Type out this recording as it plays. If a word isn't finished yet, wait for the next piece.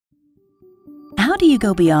How do you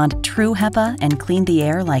go beyond true HEPA and clean the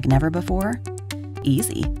air like never before?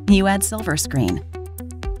 Easy. You add Silverscreen.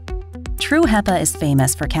 True HEPA is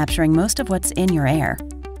famous for capturing most of what's in your air,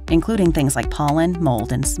 including things like pollen,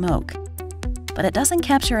 mold, and smoke. But it doesn't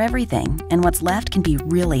capture everything, and what's left can be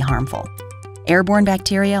really harmful. Airborne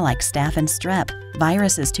bacteria like staph and strep,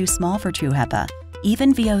 viruses too small for true HEPA,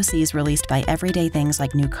 even VOCs released by everyday things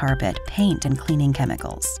like new carpet, paint, and cleaning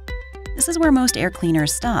chemicals. This is where most air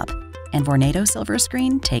cleaners stop, and Vornado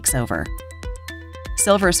Silverscreen takes over.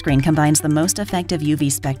 Silverscreen combines the most effective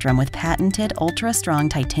UV spectrum with patented ultra-strong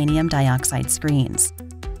titanium dioxide screens.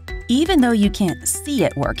 Even though you can't see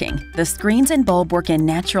it working, the screens and bulb work in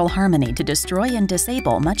natural harmony to destroy and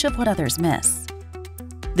disable much of what others miss.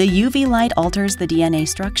 The UV light alters the DNA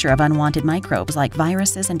structure of unwanted microbes like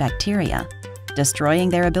viruses and bacteria, destroying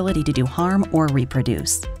their ability to do harm or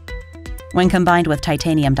reproduce. When combined with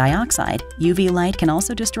titanium dioxide, UV light can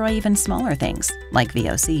also destroy even smaller things, like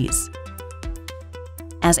VOCs.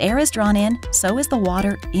 As air is drawn in, so is the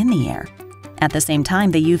water in the air. At the same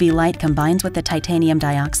time, the UV light combines with the titanium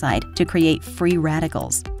dioxide to create free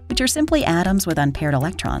radicals, which are simply atoms with unpaired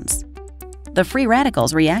electrons. The free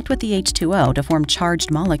radicals react with the H2O to form charged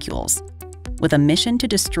molecules, with a mission to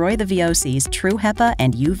destroy the VOCs true HEPA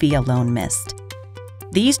and UV alone missed.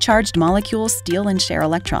 These charged molecules steal and share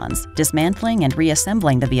electrons, dismantling and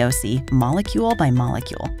reassembling the VOC molecule by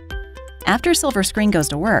molecule. After Silverscreen goes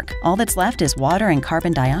to work, all that's left is water and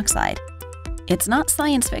carbon dioxide. It's not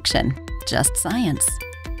science fiction, just science.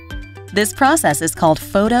 This process is called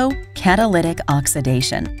Photo-Catalytic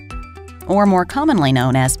Oxidation, or more commonly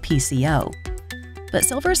known as PCO. But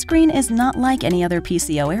Silverscreen is not like any other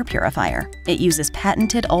PCO air purifier. It uses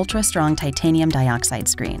patented ultra-strong titanium dioxide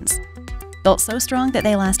screens, built so strong that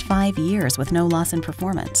they last 5 years with no loss in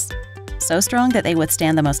performance. So strong that they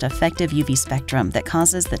withstand the most effective UV spectrum that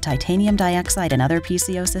causes the titanium dioxide and other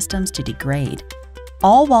PCO systems to degrade,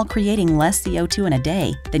 all while creating less CO2 in a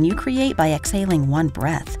day than you create by exhaling one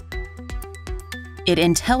breath. It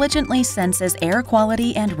intelligently senses air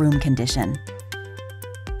quality and room condition.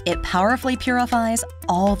 It powerfully purifies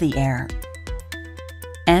all the air.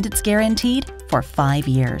 And it's guaranteed for 5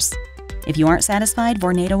 years. If you aren't satisfied,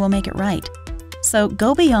 Vornado will make it right. So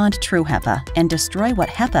go beyond true HEPA and destroy what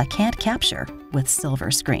HEPA can't capture with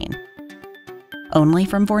Silverscreen. Only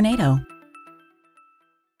from Vornado.